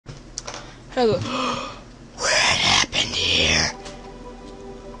Hello. What happened here?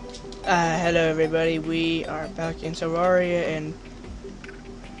 Hello everybody. We are back in Terraria and...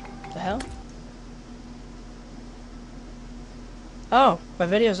 The hell? Oh, my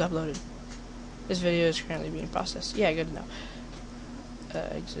video is uploaded. This video is currently being processed. Yeah, good to know.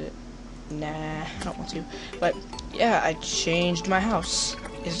 Exit. Nah, I don't want to. But, yeah, I changed my house.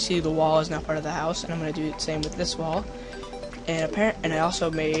 As you see, the wall is now part of the house, and I'm going to do the same with this wall. And I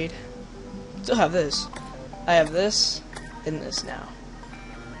also made... Still have this. I have this and this now.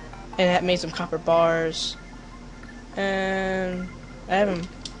 And I made some copper bars. And I haven't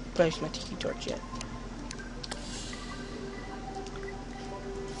placed my tiki torch yet.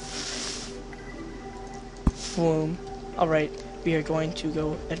 Boom. Alright, we are going to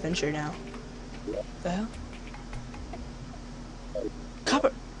go adventure now. The hell?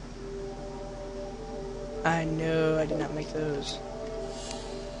 Copper! I know, I did not make those.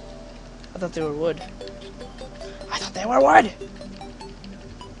 I thought they were wood. I thought they were wood!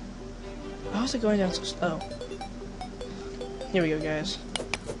 Why was it going down so slow? Here we go, guys.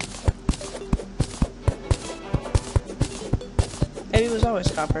 Maybe it was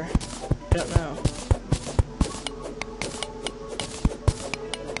always copper. I don't know.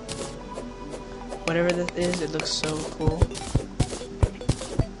 Whatever this is, it looks so cool.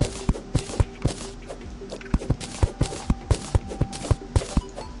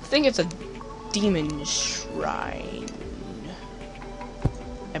 I think it's a demon shrine.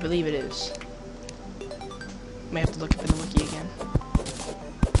 I believe it is. May have to look up in the wiki again.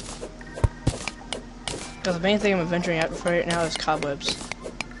 Because the main thing I'm adventuring out for right now is cobwebs.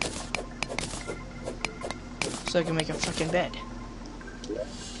 So I can make a fucking bed.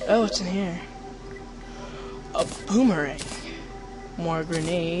 Oh, it's in here. A boomerang. More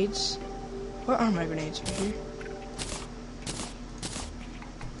grenades. Where are my grenades? Right here.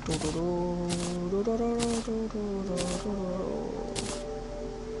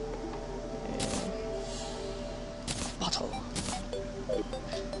 Bottle.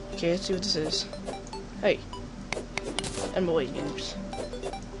 Okay, let's see what this is. Hey. And boy games.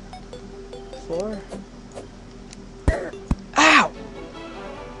 4. Ow!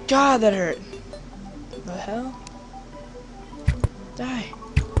 God, that hurt. The hell? Die.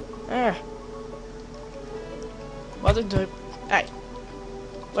 Ah. Mother do. Hey.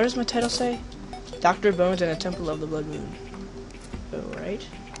 What does my title say? Dr. Bones and a Temple of the Blood Moon. Alright.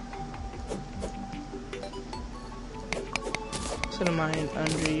 Set a mine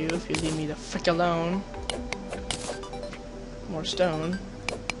under you if you leave me the frick alone. More stone.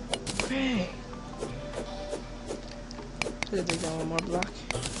 Great. So they dig down one more block.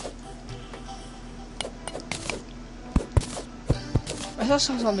 I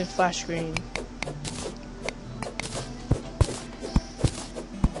saw something flash green.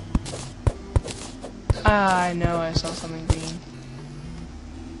 Ah, I know I saw something green.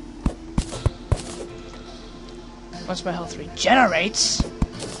 Once my health regenerates.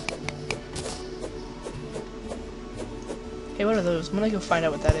 Hey, what are those? I'm gonna go find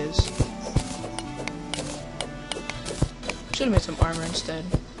out what that is. Should have made some armor instead.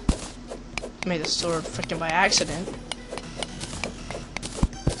 Made a sword freaking by accident.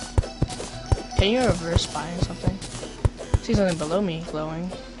 Can you reverse buying something? See something below me glowing.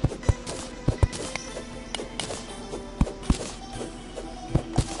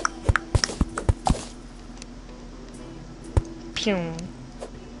 Pew.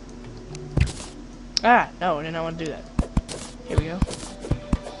 Ah, no, I did not want to do that. Here we go.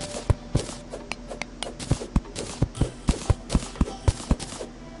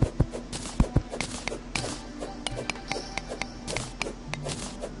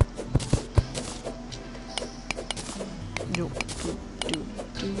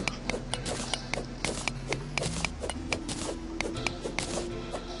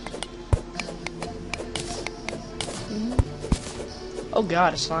 Oh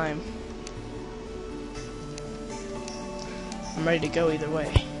god, a slime. I'm ready to go either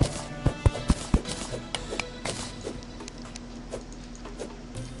way.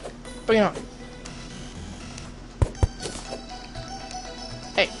 Bring it on.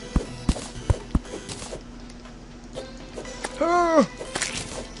 Hey.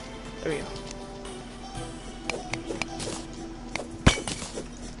 There we go.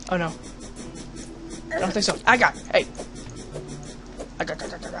 Oh no. I don't think so. I got it. Hey.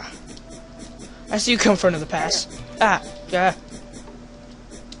 I see you come from the pass. Ah, yeah.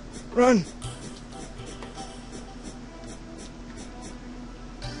 Run.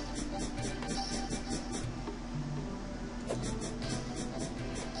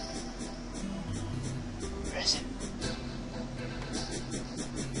 Where is it?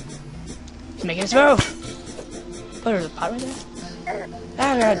 He's making his move! Oh, there's a pot right there?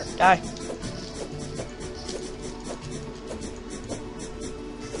 Ah, God, die.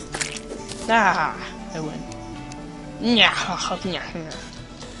 Ah, I win. Yeah.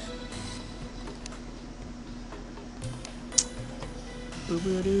 Boo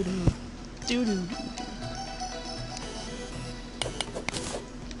boo doo doo. Doo doo doo.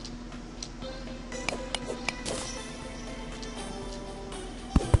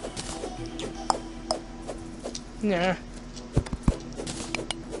 Nah.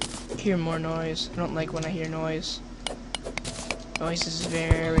 Hear more noise. I don't like when I hear noise. Noise is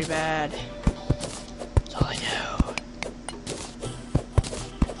very bad. That's all I know.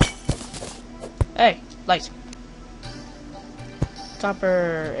 Hey, light.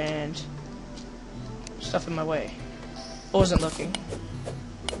 Copper and stuff in my way. I wasn't looking.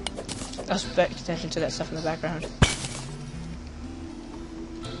 I was paying attention to that stuff in the background.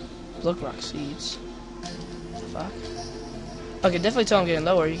 Look, rock seeds. Fuck. I can definitely tell I'm getting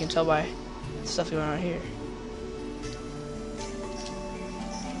lower. You can tell by the stuff going on here.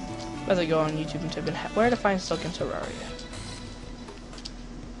 Rather go on YouTube and type in where to find silk in Terraria.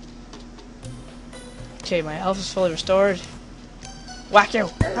 Okay, my health is fully restored. Whack you!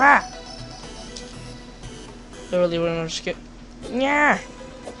 Ah! Literally, when I'm just get. Yeah!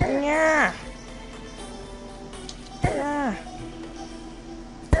 Yeah! Yeah!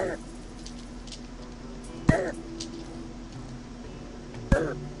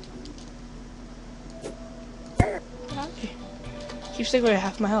 Keep taking away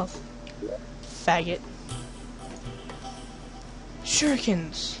half my health. Faggot.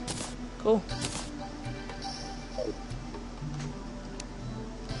 Shurikens. Cool.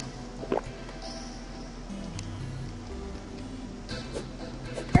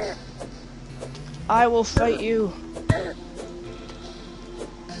 I will fight you.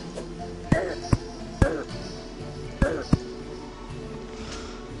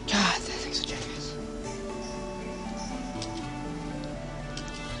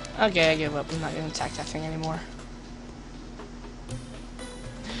 Okay, I give up. I'm not gonna attack that thing anymore.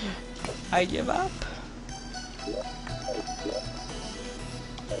 I give up.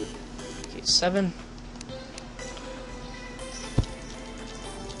 Okay, 7.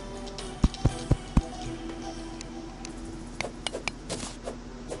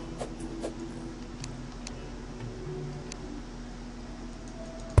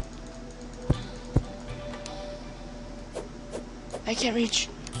 I can't reach.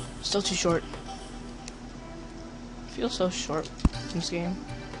 Still too short. I feel so short in this game.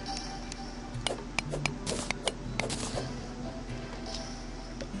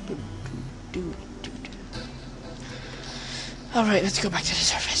 Alright, let's go back to the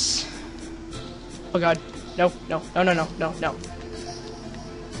surface. Oh god. No, no, no, no, no, no, no.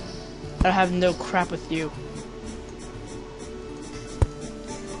 I have no crap with you.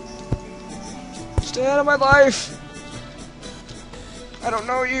 Stay out of my life! I don't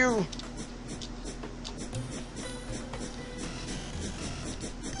know you.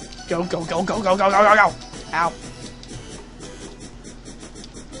 Go, go, go, go, go, go, go, go, go. Ow.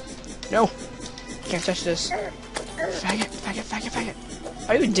 No. Can't touch this. Faggot, faggot, faggot, faggot.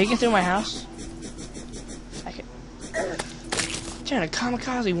 Are you digging through my house? Faggot. Trying to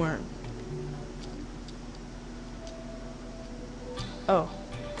kamikaze worm. Oh.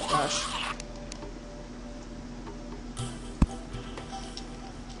 Gosh.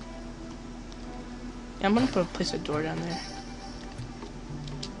 Yeah, I'm gonna place a door down there.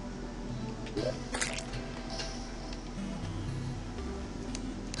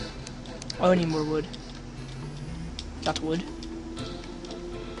 Oh, I need more wood. Got the wood.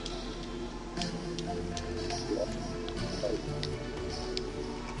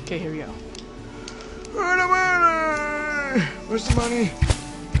 Okay, here we go. Where's the money?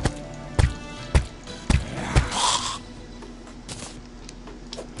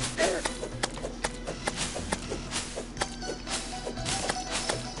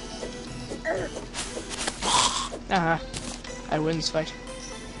 I win this fight.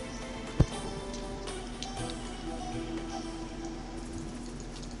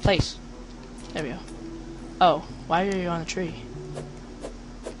 Place. There we go. Oh, why are you on the tree?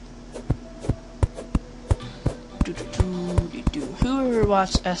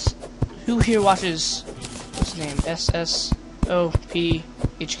 Who here watches what's his name? SSOPHK?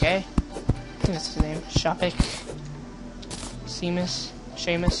 I think that's his name. Shopik. Seamus,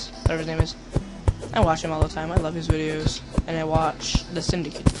 whatever his name is. I watch him all the time. I love his videos. And I watch the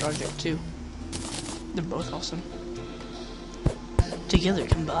Syndicate project too. They're both awesome. Together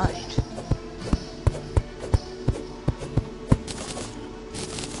combined.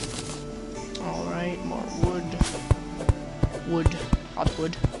 Alright, more wood. Wood. Hot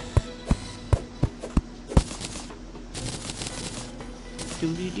wood.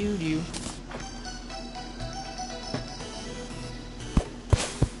 Doody doo doo.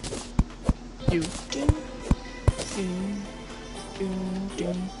 Do do do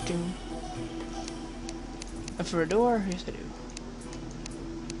do do. And for a door, yes I do.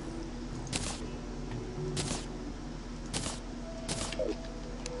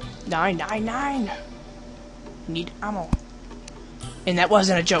 Nine. Need ammo. And that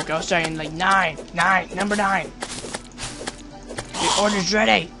wasn't a joke. I was saying like nine. Number 9. The order's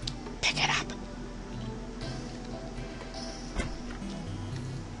ready. Pick it up.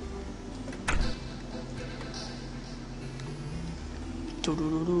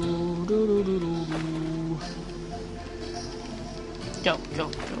 Go.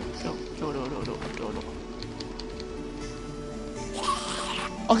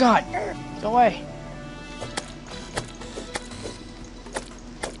 Oh god! Go away!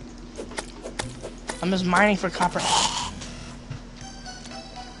 I'm just mining for copper.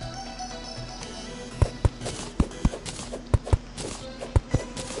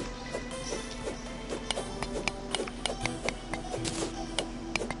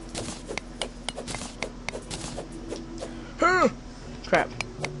 Crap.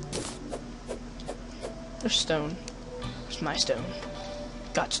 There's stone. There's my stone.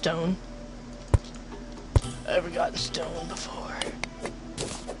 Got stone. Ever gotten stone before?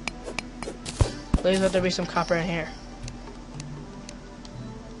 Please let there be some copper in here.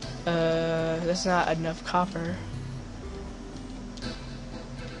 That's not enough copper.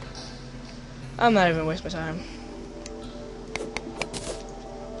 I'm not even wasting my time.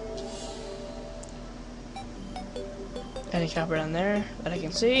 Any copper down there that I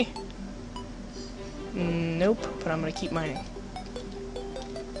can see? Nope, but I'm gonna keep mining.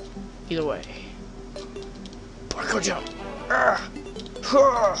 Either way. Parkour jump!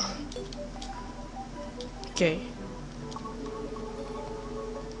 Okay.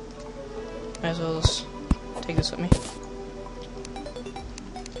 Might as well just take this with me.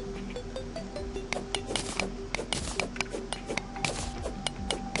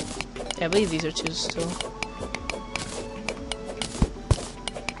 Yeah, I believe these are 2 still.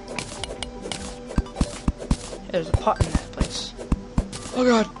 There's a pot in that place. Oh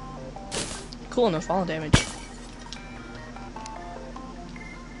god! Cool, no falling damage.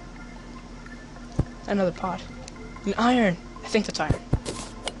 Another pot. An iron! I think that's iron.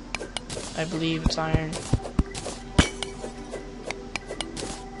 I believe it's iron.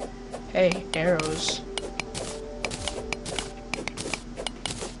 Hey, arrows.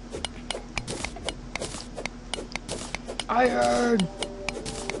 Iron!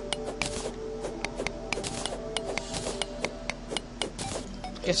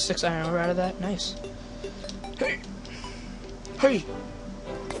 Get 6 iron ore out of that. Nice. Hey!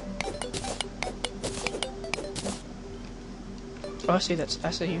 Oh, I see that.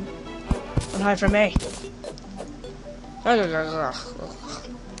 I see you. Don't hide from me.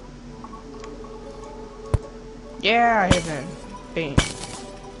 Yeah, I hit him. Bang.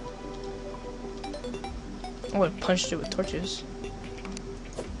 I would have punched it with torches.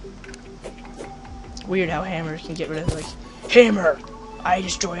 Weird how hammers can get rid of, like, hammer! I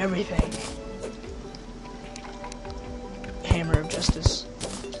destroy everything. Hammer of justice.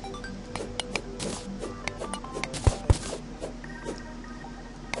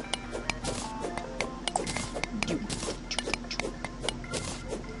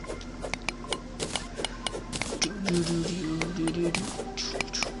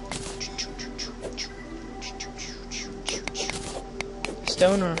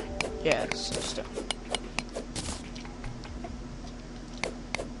 Stone or... yeah, it's stone.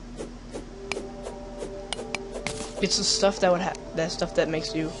 It's the stuff that would that stuff that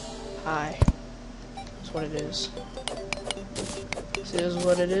makes you high. That's what it is. This is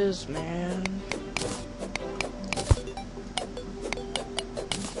what it is, man.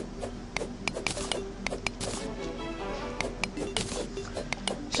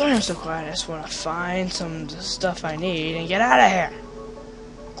 Sorry I'm so quiet, I just want to find some stuff I need and get out of here.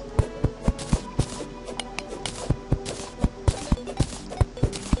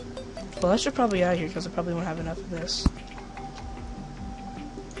 Well, I should probably get out of here because I probably won't have enough of this.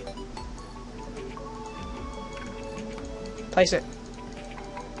 Place it.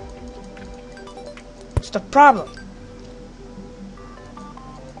 What's the problem?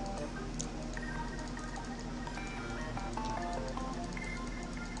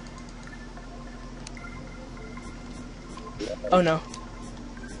 Oh no.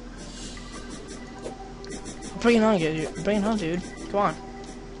 Bring it on, dude. Bring it on, dude. Come on.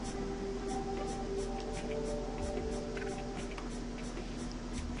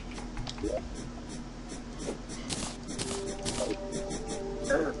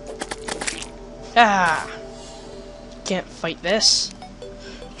 Ah! Can't fight this.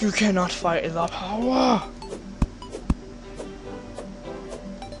 You cannot fight the power.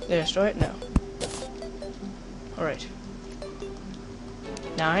 Did I destroy it? No. Alright.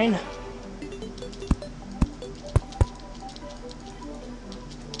 9.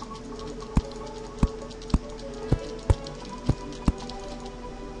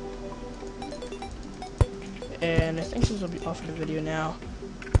 And I think this will be off the video now.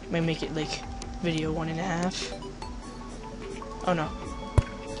 Might make it like video 1.5. Oh no.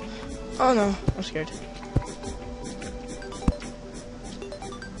 Oh no, I'm scared.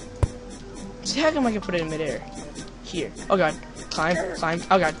 See how come I can put it in midair? Here. Oh god. Climb, climb.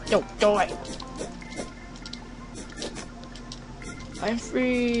 Oh god. Yo, go away. I'm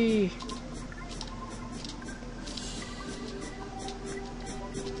free.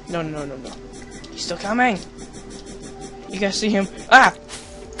 No, no, no, no, no. He's still coming. You guys see him? Ah!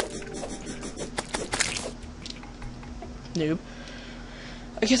 Noob.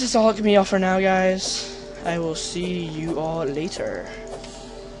 I guess that's all it can be off for now, guys. I will see you all later.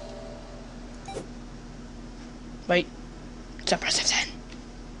 Wait. Just press F10.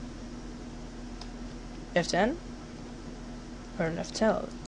 F10? Or F10?